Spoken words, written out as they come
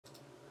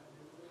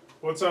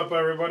What's up,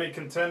 everybody?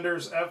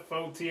 Contenders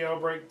FOTL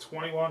break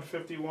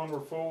 2151. We're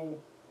full.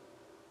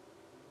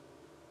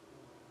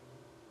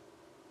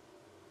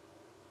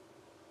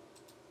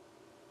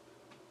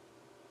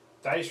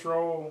 Dice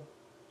roll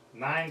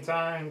 9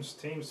 times.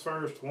 Teams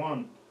first.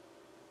 1,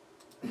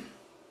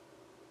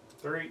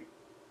 3,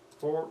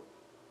 4,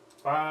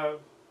 5,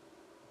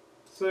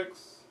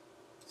 6,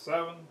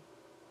 7,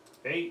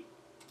 8.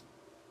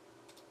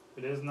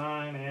 It is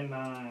 9 and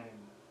 9.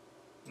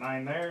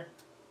 9 there.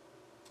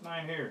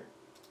 9 here.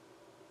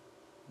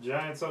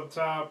 Giants up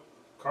top,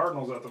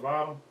 Cardinals at the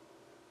bottom.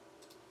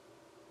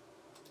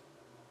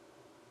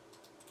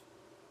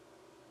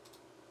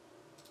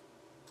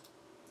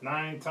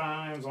 Nine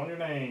times on your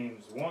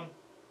names. 1,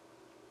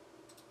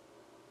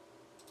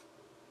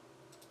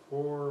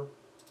 4,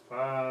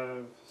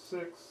 5,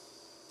 6,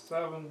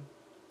 7,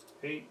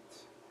 8,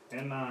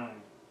 and 9.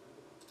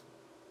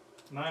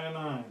 9 and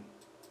 9.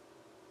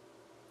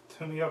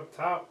 Toomey up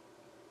top,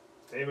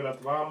 David at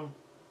the bottom.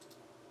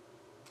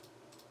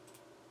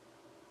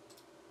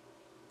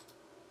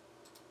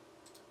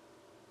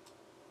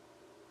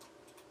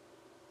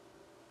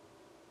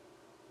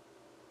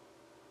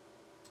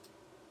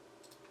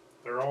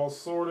 They're all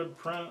sorted,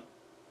 print.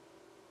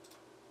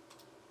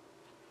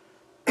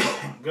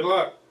 Good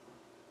luck.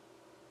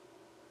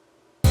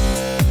 Ben.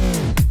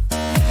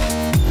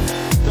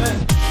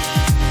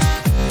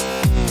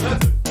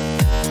 That's it.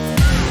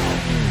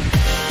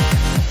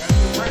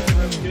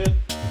 That's good.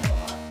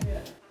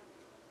 Yeah.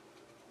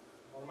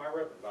 What am I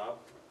ripping, Bob?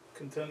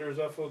 Contenders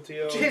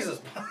FOTL.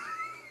 Jesus.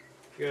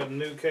 You got a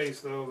new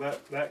case though.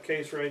 That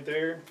case right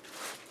there.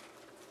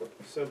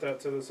 Set that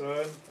to the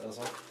side. This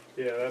one?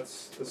 Yeah,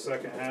 that's the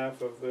second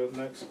half of the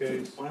next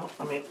case. Well,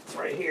 I mean, it's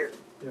right here.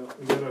 Yeah,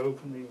 we gotta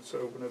open these.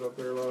 Open it up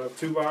there live.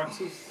 2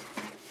 boxes.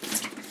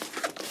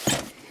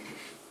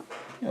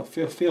 Yeah,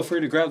 feel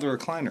free to grab the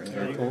recliner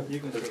there. Yeah, Cole. you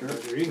can put it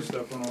right here. You can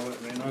step on all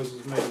that, man. I was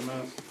just making a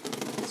mess.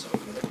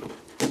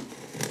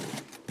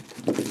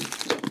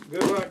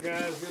 Good luck,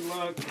 guys. Good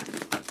luck.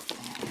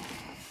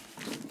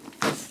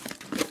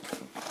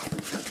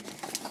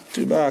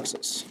 2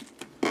 boxes.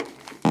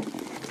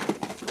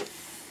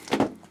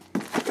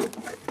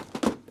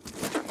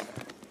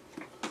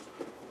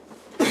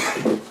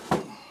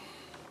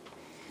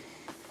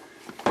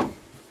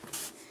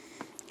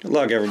 Good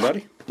luck,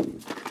 everybody.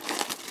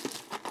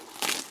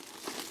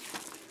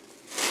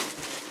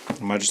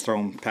 Am I just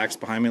throwing packs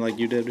behind me like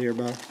you did here,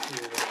 Bob? Yeah,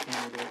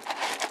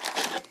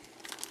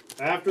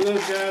 after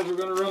this, guys, we're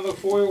going to run the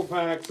foil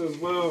packs as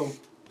well.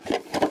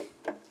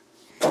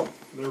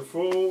 They're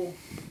full.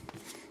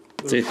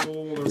 See,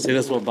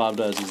 that's what Bob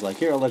does. He's like,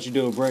 here, I'll let you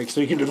do a break so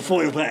you can do the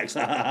foil packs.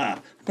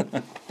 Man,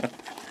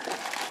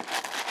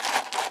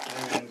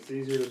 it's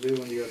easier to do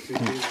when you got 2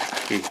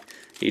 pieces.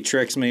 He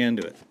tricks me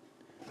into it.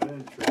 I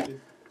didn't trick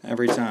you.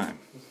 Every time.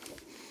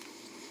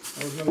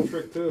 That was no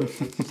trick to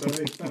it. It's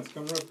 78 cents.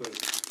 Come right there.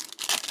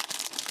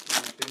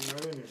 Came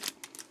right in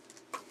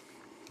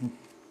here.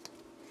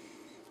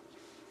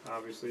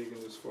 Obviously, you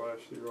can just flash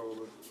through all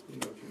the, you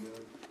know what you're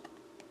doing.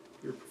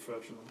 You're a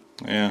professional.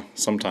 Yeah,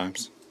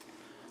 sometimes.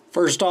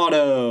 First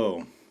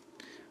auto.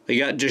 We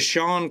got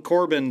Deshaun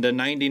Corbin to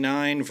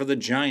 99 for the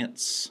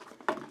Giants.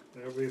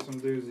 There'll be some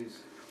doozies.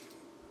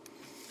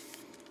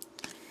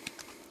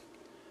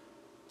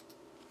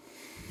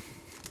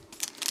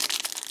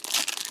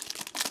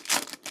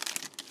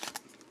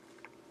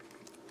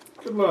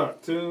 Good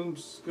luck,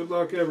 Toombs. Good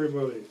luck,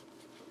 everybody.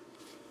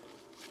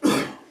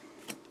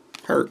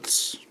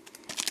 Hurts.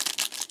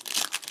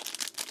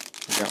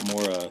 We got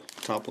more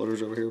top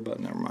loaders over here,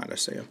 but never mind, I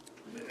see them.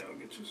 Yeah, I'll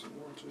get you some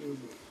more, too.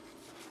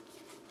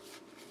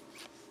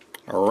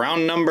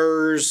 Round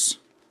numbers,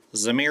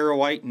 Zamir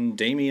White and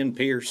Damian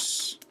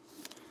Pierce.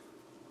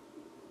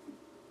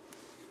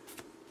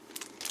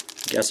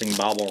 Guessing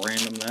Bob will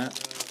random that.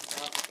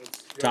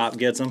 Top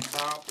gets them.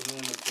 Top, and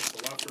then if it's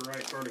the left or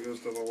right card, it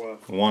goes to the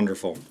left.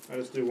 Wonderful. I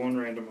just do one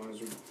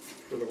randomizer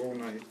for the whole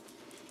night.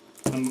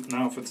 And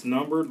now if it's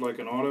numbered, like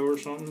an auto or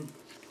something,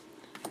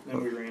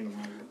 then we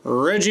randomize it.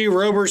 Reggie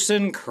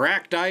Roberson,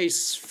 cracked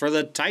ice for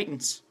the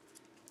Titans.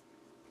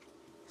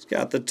 He's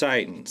got the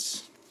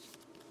Titans.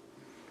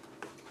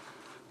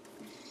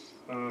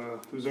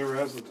 Who's ever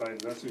has the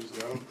Titans, that's who's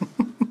got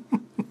them.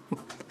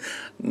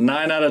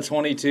 9 out of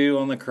 22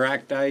 on the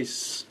cracked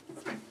ice.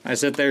 I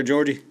sit there,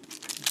 Georgie.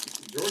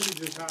 Georgie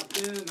just hopped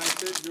in.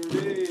 That's it,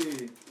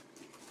 Georgie.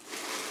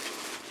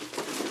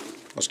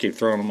 I'll just keep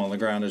throwing them on the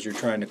ground as you're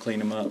trying to clean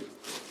them up.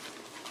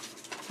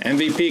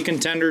 MVP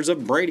contenders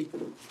of Brady.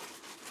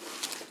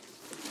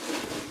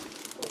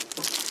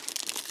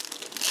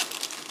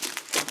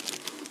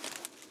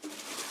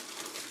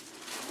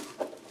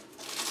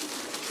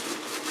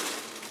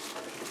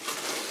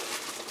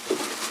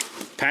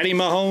 Patty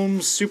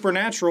Mahomes,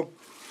 Supernatural.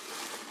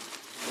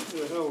 It's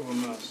a hell of a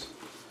mess.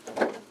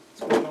 Let's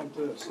go dump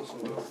this. This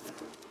will help.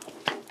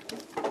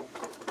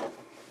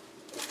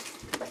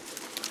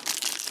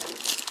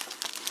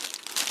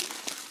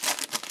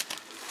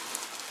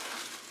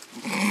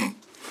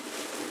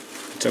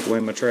 Took away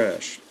my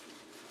trash.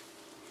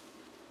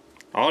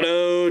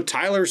 Auto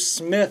Tyler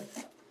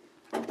Smith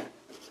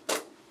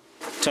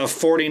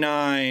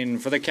 /49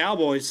 for the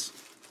Cowboys.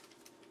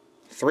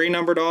 3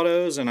 numbered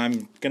autos, and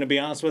I'm going to be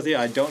honest with you,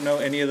 I don't know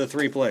any of the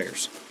 3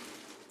 players.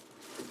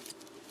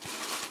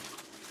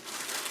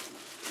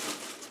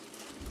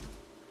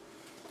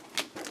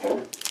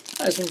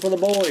 Nice one for the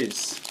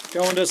boys.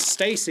 Going to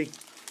Stacy.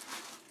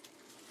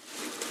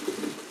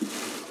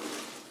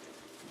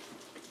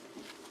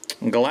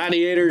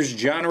 Gladiators,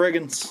 John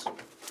Riggins.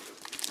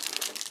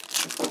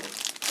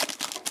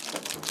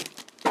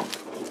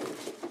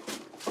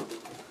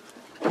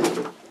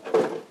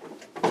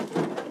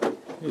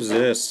 Who's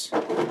this?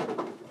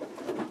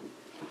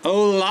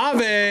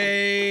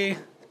 Olave!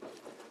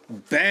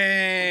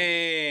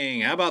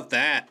 Bang! How about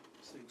that?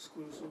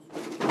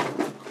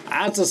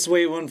 That's a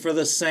sweet one for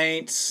the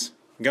Saints.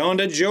 Going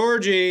to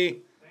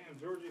Georgie. Damn,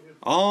 Georgie hit.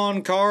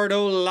 On card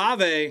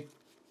Olave.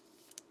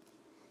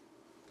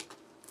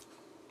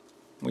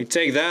 We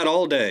take that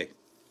all day.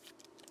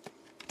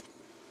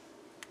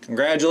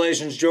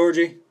 Congratulations,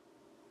 Georgie.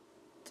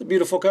 It's a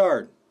beautiful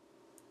card.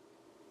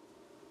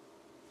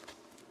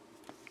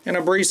 And a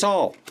Brees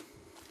Hall.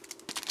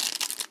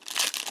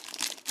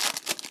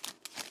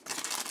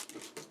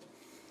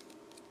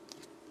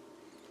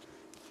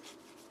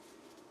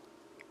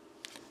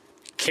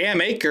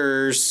 Cam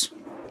Akers,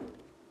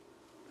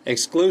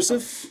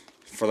 exclusive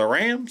for the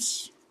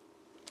Rams.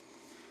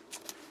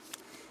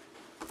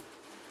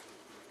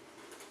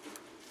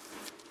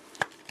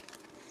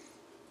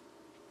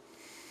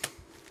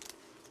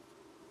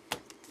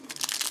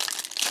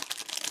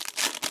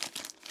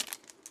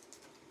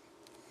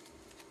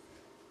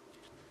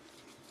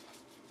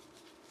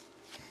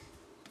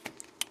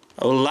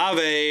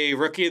 Olave,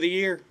 Rookie of the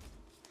Year.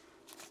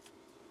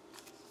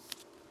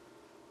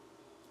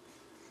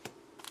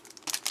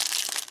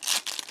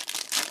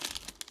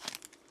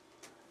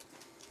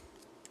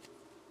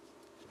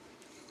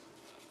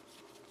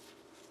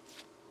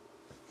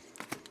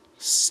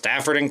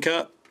 Stafford and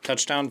Cup,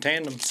 touchdown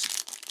tandems.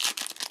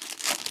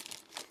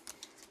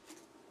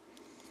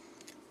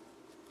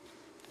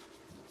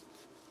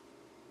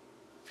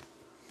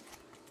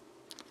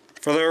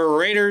 For the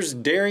Raiders,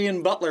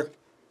 Darian Butler.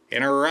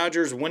 And a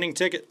Rodgers winning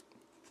ticket.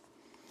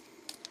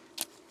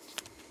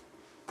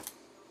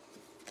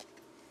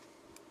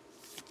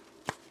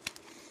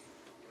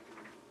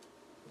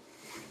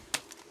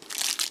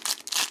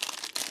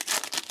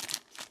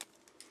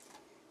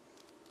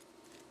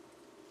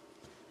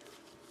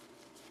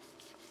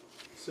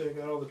 So you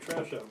got all the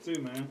trash out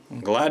too, man.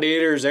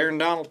 Gladiators, Aaron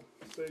Donald.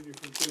 Save you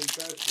from sitting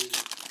trash duty.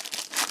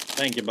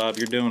 Thank you, Bob.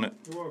 You're doing it.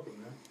 You're welcome,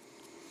 man.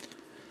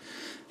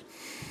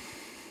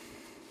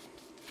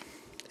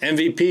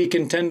 MVP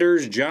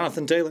Contenders,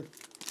 Jonathan Taylor.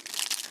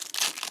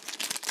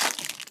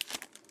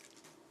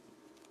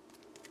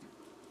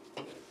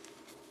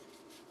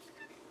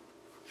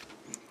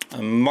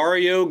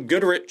 Mario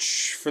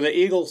Goodrich for the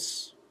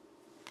Eagles.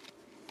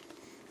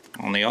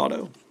 On the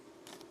auto.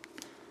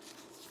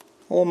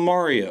 Oh,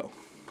 Mario.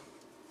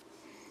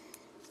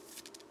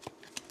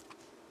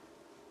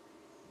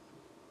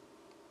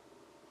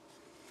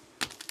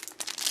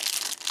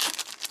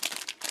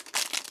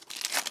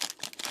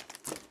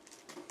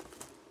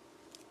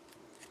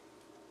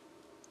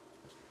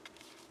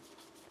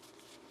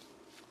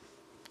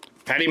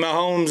 Patty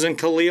Mahomes and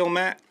Khalil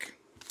Mack.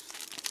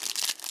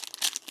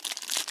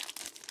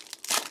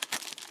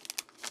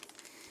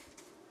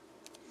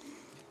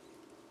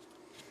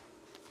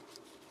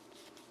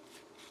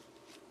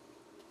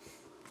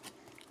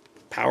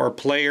 Power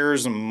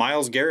players and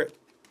Myles Garrett.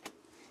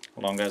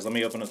 Hold on, guys. Let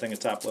me open a thing of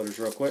top loaders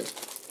real quick.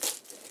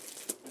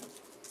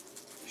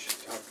 You should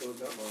top load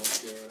that Myles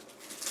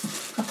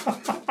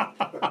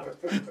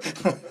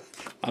Garrett.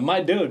 I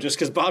might do it just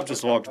because Bob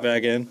just walked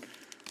back in.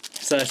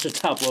 So I should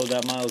top load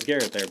that Myles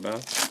Garrett there,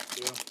 Bob.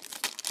 Yeah.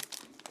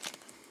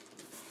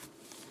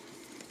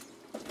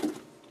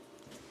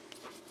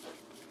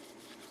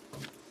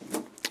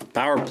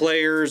 Power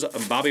players,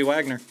 Bobby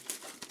Wagner.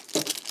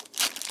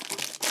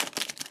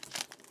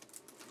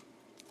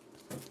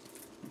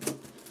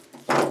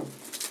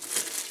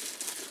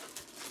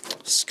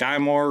 Sky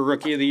Moore,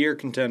 Rookie of the Year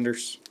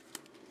Contenders.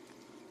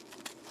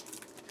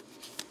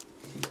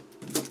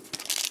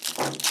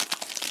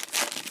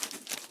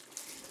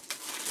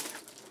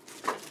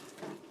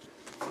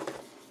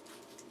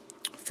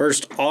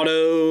 First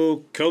auto,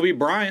 Kobe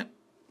Bryant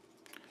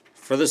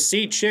for the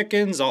Sea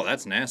Chickens. Oh,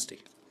 that's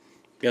nasty.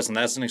 Guessing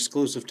that's an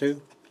exclusive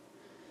too?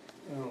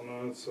 I don't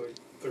know. It's like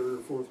third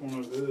or fourth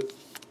one I did.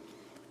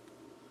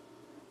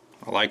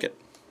 I like it.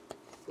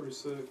 Pretty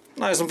sick.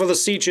 Nice one for the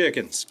Sea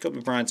Chickens. Kobe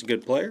Bryant's a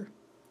good player.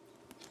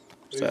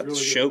 Is He's that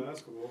really show good at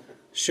basketball.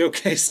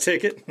 showcase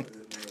ticket?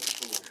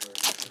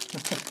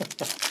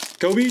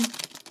 Kobe?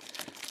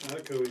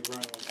 That Kobe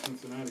Bryant was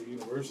Cincinnati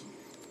University.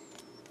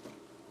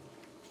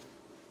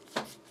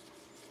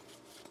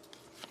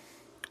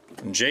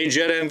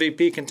 J-Jet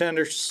MVP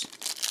Contenders.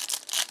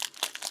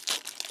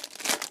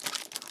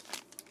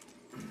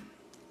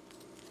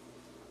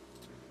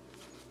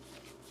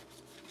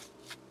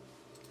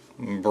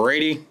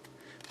 Brady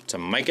to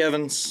Mike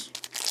Evans.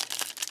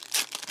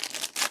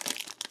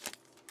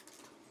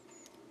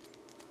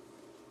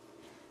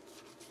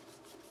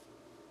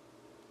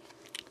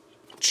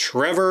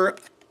 Trevor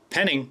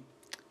Penning.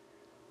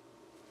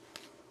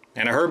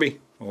 And a Herbie,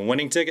 a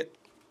winning ticket.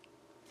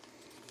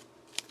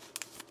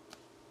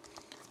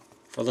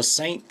 For the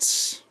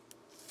Saints,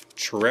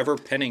 Trevor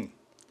Penning.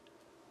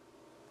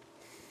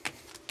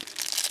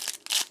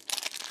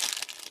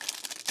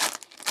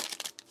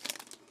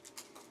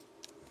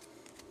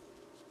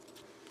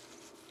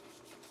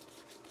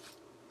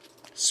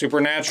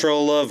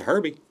 Supernatural of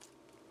Herbie.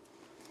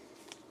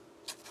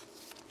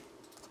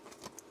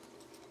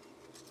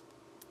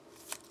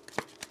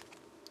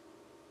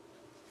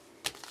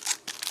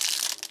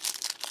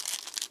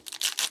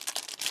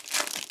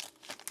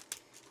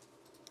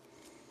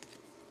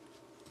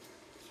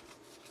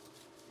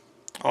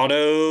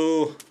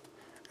 Auto.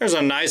 There's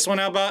a nice one.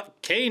 How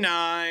about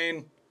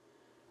K9?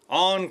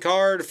 On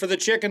card for the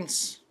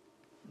Chickens.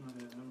 I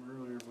had him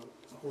earlier, but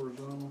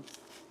horizontal.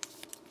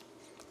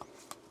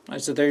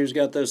 Nice that there he's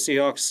got those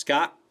Seahawks.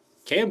 Scott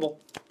Campbell.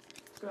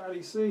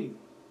 Scotty C.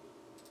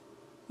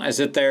 Nice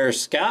hit there,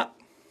 Scott.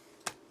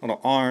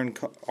 Little on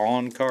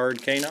card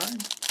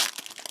K9.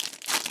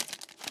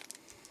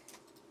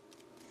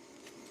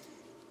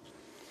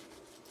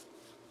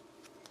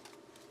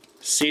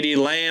 CD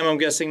Lamb, I'm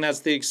guessing that's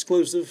the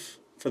exclusive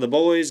for the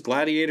boys.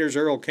 Gladiators,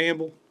 Earl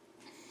Campbell.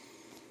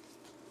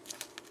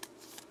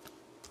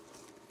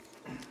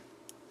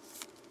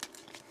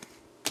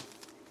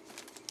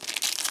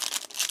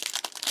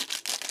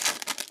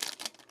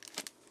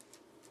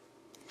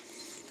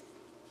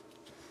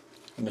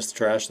 I missed the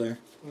trash there.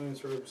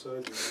 It's right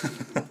beside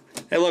you.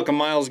 Hey, look, a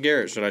Myles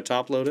Garrett. Should I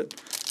top load it?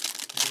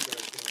 I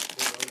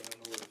didn't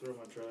know where to throw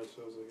my trash,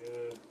 so I was like,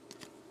 yeah,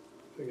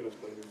 pick it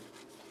up later.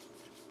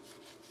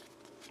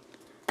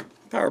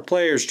 Power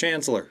Players,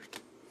 Chancellor.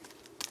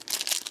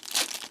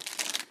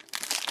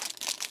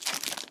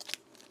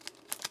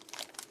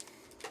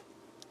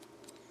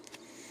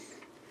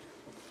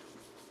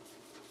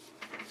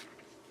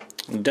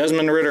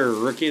 Desmond Ridder,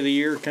 Rookie of the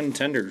Year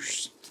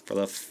Contenders for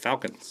the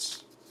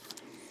Falcons.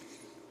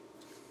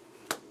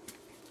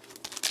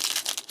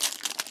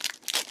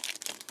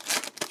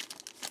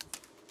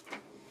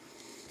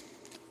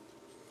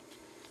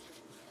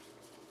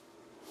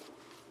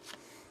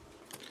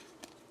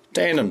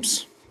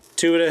 Tandems,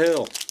 2 at a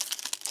hill.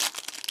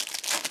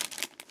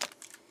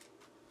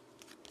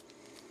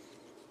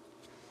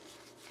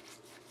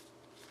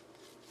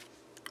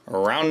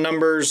 Round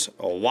numbers,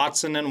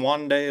 Watson and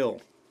Wandale.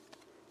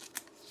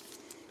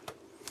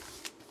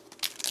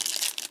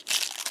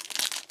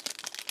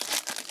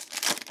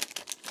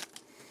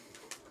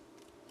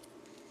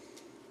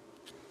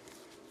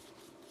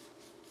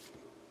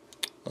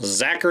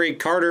 Zachary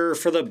Carter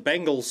for the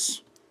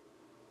Bengals.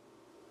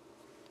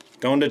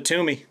 Going to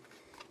Toomey.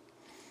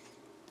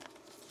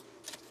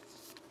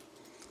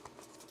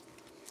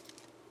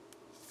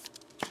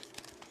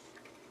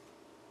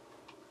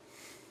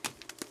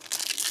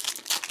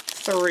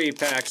 Three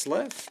packs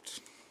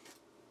left.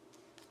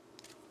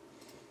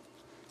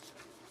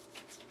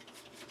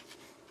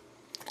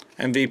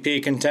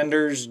 MVP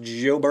Contenders,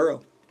 Joe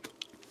Burrow.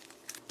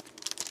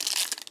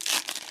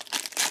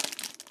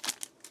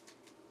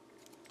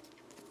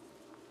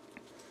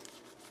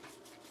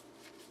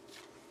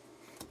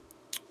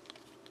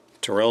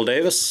 Terrell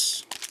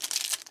Davis.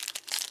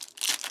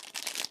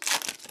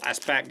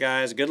 Last pack,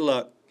 guys. Good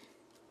luck.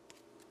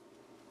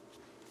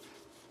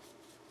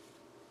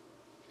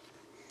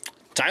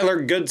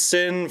 Tyler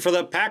Goodson for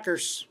the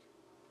Packers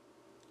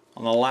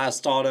on the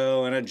last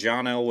auto, and a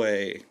John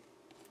Elway.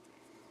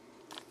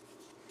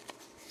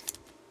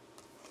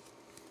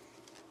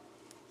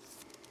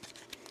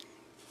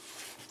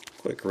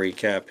 Quick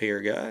recap here,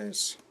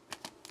 guys.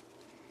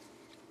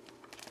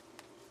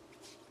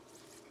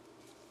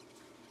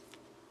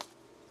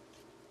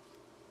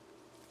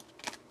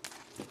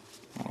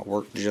 That'll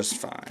work just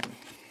fine.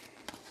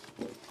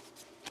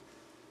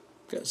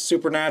 Got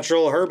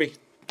Supernatural Herbie.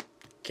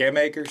 Cam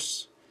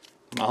Akers,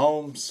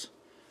 Mahomes,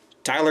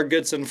 Tyler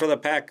Goodson for the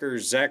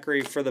Packers,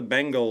 Zachary for the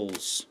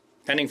Bengals,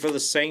 Penning for the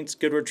Saints,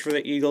 Goodrich for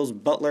the Eagles,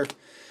 Butler,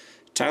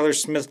 Tyler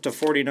Smith to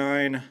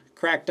 49,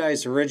 Cracked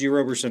Ice, Reggie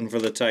Roberson for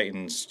the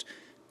Titans,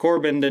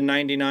 Corbin to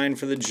 99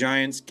 for the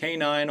Giants,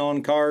 K9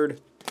 on card,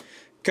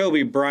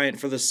 Kobe Bryant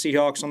for the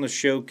Seahawks on the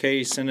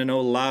showcase, and an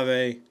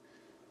Olave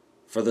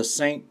for the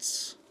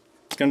Saints.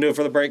 That's going to do it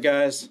for the break,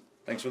 guys.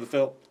 Thanks for the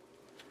fill.